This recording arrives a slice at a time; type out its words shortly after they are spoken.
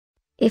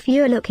If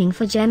you're looking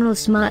for general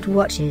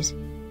smartwatches,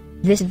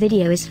 this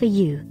video is for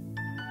you.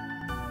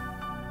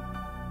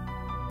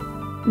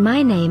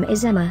 My name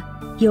is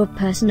Emma, your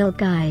personal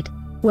guide.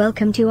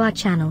 Welcome to our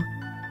channel.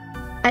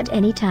 At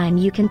any time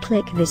you can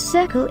click this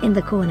circle in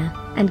the corner,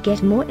 and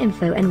get more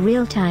info and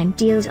real-time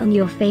deals on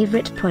your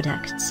favorite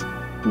products.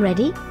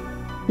 Ready?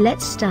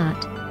 Let's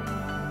start.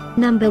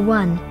 Number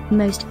 1,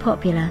 Most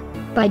Popular,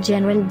 by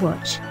General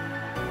Watch.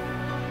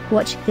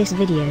 Watch this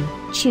video,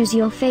 choose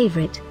your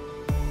favorite.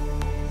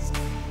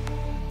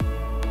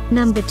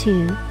 Number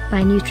 2,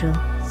 by Neutral.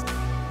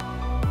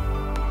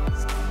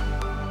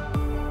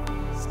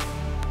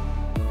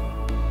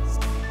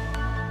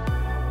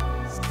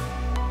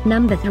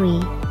 Number 3,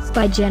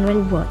 by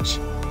General Watch.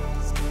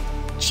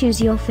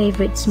 Choose your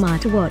favorite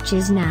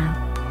smartwatches now.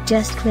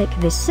 Just click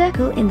this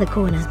circle in the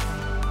corner.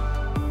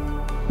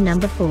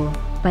 Number 4,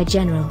 by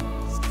General.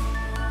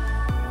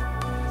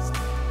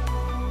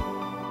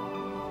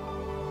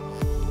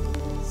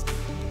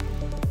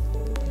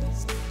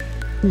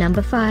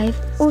 Number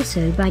 5,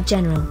 also by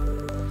General.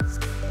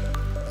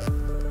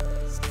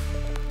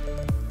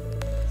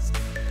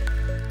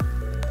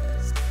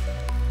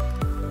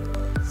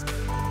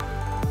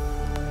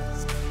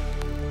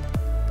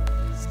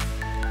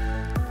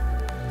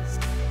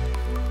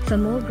 For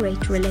more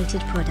great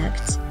related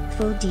products,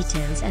 full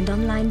details and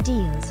online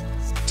deals,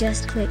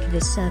 just click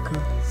this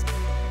circle.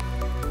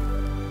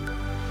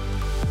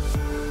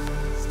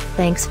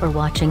 Thanks for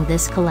watching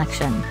this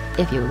collection.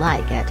 If you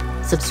like it,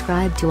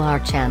 subscribe to our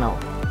channel.